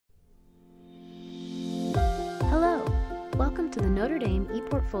Welcome to the Notre Dame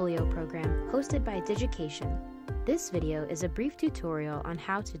ePortfolio program hosted by Digication. This video is a brief tutorial on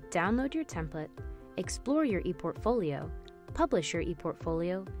how to download your template, explore your ePortfolio, publish your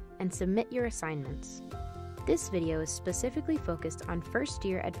ePortfolio, and submit your assignments. This video is specifically focused on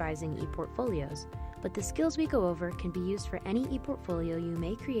first-year advising ePortfolios, but the skills we go over can be used for any ePortfolio you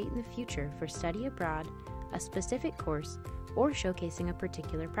may create in the future for study abroad, a specific course, or showcasing a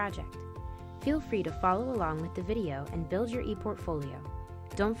particular project. Feel free to follow along with the video and build your ePortfolio.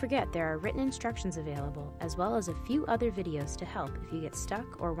 Don't forget there are written instructions available, as well as a few other videos to help if you get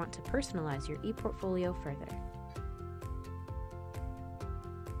stuck or want to personalize your ePortfolio further.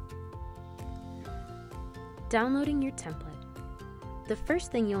 Downloading your template. The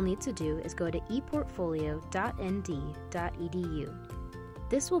first thing you'll need to do is go to ePortfolio.nd.edu.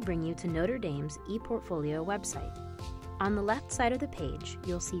 This will bring you to Notre Dame's ePortfolio website. On the left side of the page,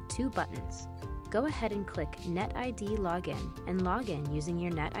 you'll see two buttons. Go ahead and click NetID Login and log in using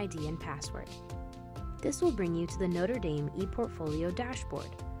your NetID and password. This will bring you to the Notre Dame ePortfolio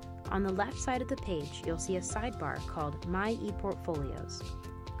dashboard. On the left side of the page, you'll see a sidebar called My ePortfolios.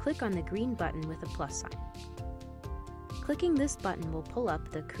 Click on the green button with a plus sign. Clicking this button will pull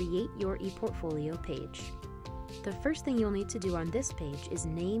up the Create Your ePortfolio page. The first thing you'll need to do on this page is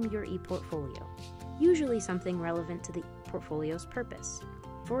name your ePortfolio, usually something relevant to the portfolio's purpose.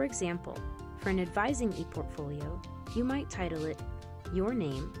 For example, for an advising ePortfolio, you might title it Your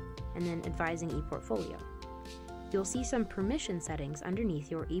Name and then Advising ePortfolio. You'll see some permission settings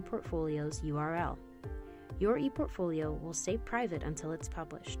underneath your ePortfolio's URL. Your ePortfolio will stay private until it's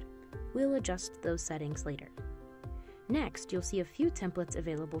published. We'll adjust those settings later. Next, you'll see a few templates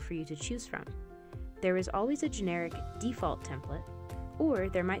available for you to choose from. There is always a generic default template, or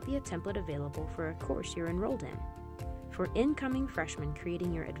there might be a template available for a course you're enrolled in. For incoming freshmen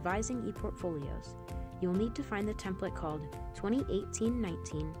creating your advising ePortfolios, you'll need to find the template called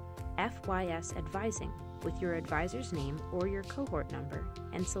 2018-19 FYS Advising with your advisor's name or your cohort number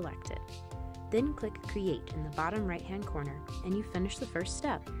and select it. Then click Create in the bottom right-hand corner and you finish the first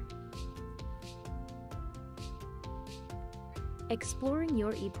step. Exploring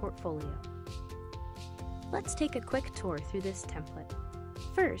your ePortfolio. Let's take a quick tour through this template.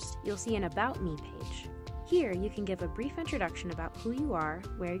 First, you'll see an About Me page. Here, you can give a brief introduction about who you are,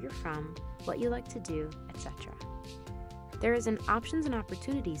 where you're from, what you like to do, etc. There is an Options and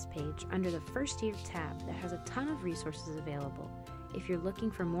Opportunities page under the First Year tab that has a ton of resources available if you're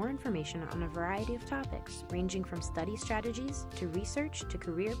looking for more information on a variety of topics, ranging from study strategies to research to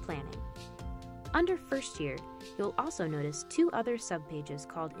career planning. Under First Year, you'll also notice two other subpages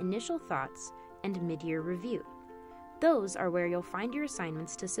called Initial Thoughts and Mid-Year Review. Those are where you'll find your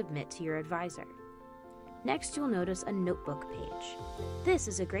assignments to submit to your advisor. Next, you'll notice a notebook page. This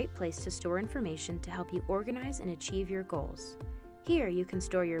is a great place to store information to help you organize and achieve your goals. Here, you can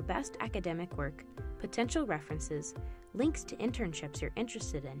store your best academic work, potential references, links to internships you're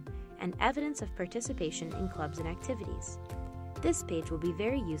interested in, and evidence of participation in clubs and activities. This page will be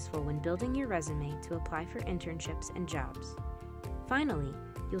very useful when building your resume to apply for internships and jobs. Finally,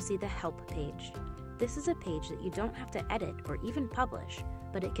 you'll see the Help page. This is a page that you don't have to edit or even publish,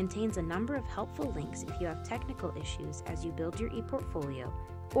 but it contains a number of helpful links if you have technical issues as you build your ePortfolio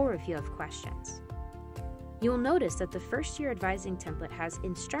or if you have questions. You'll notice that the First Year Advising template has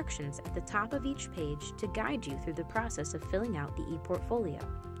instructions at the top of each page to guide you through the process of filling out the ePortfolio.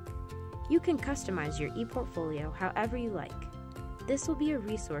 You can customize your ePortfolio however you like. This will be a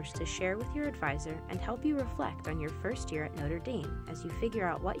resource to share with your advisor and help you reflect on your first year at Notre Dame as you figure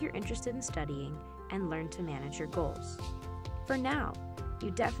out what you're interested in studying and learn to manage your goals. For now,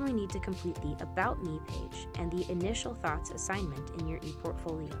 you definitely need to complete the About Me page and the Initial Thoughts assignment in your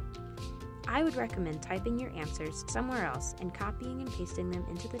ePortfolio. I would recommend typing your answers somewhere else and copying and pasting them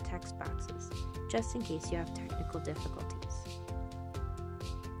into the text boxes, just in case you have technical difficulties.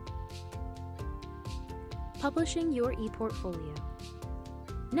 Publishing your ePortfolio.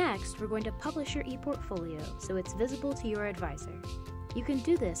 Next, we're going to publish your ePortfolio so it's visible to your advisor. You can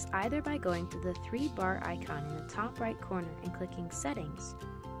do this either by going to the 3-bar icon in the top right corner and clicking Settings,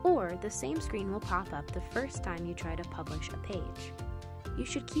 or the same screen will pop up the first time you try to publish a page. You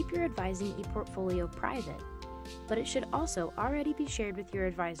should keep your advising ePortfolio private, but it should also already be shared with your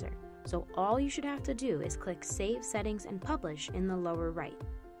advisor, so all you should have to do is click Save Settings and Publish in the lower right.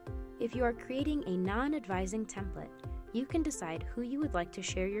 If you are creating a non-advising template, you can decide who you would like to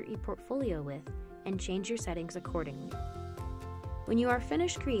share your ePortfolio with and change your settings accordingly. When you are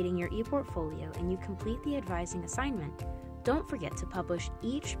finished creating your ePortfolio and you complete the advising assignment, don't forget to publish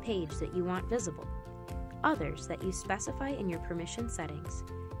each page that you want visible. Others that you specify in your permission settings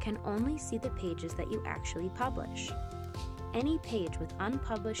can only see the pages that you actually publish. Any page with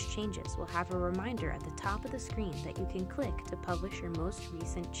unpublished changes will have a reminder at the top of the screen that you can click to publish your most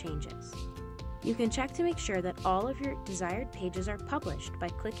recent changes. You can check to make sure that all of your desired pages are published by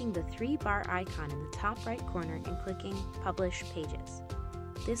clicking the 3-bar icon in the top right corner and clicking Publish Pages.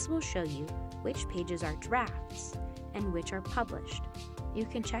 This will show you which pages are drafts and which are published. You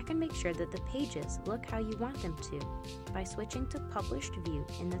can check and make sure that the pages look how you want them to by switching to Published View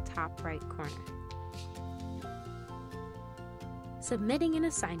in the top right corner. Submitting an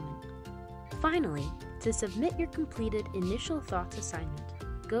assignment. Finally, to submit your completed Initial Thoughts assignment,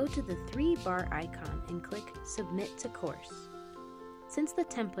 go to the 3-bar icon and click Submit to Course. Since the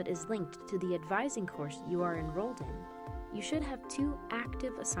template is linked to the advising course you are enrolled in, you should have 2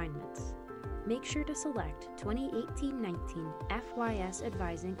 active assignments. Make sure to select 2018-19 FYS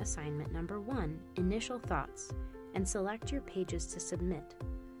Advising Assignment Number 1, Initial Thoughts, and select your pages to submit.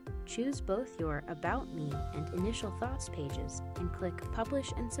 Choose both your About Me and Initial Thoughts pages and click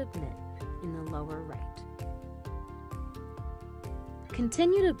Publish and Submit in the lower right.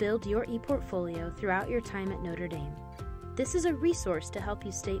 Continue to build your ePortfolio throughout your time at Notre Dame. This is a resource to help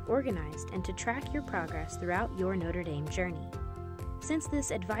you stay organized and to track your progress throughout your Notre Dame journey. Since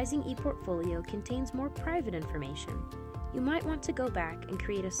this Advising ePortfolio contains more private information, you might want to go back and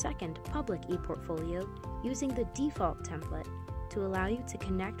create a second public ePortfolio using the default template to allow you to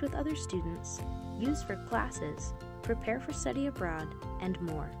connect with other students, use for classes, prepare for study abroad, and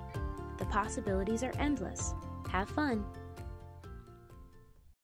more. The possibilities are endless. Have fun!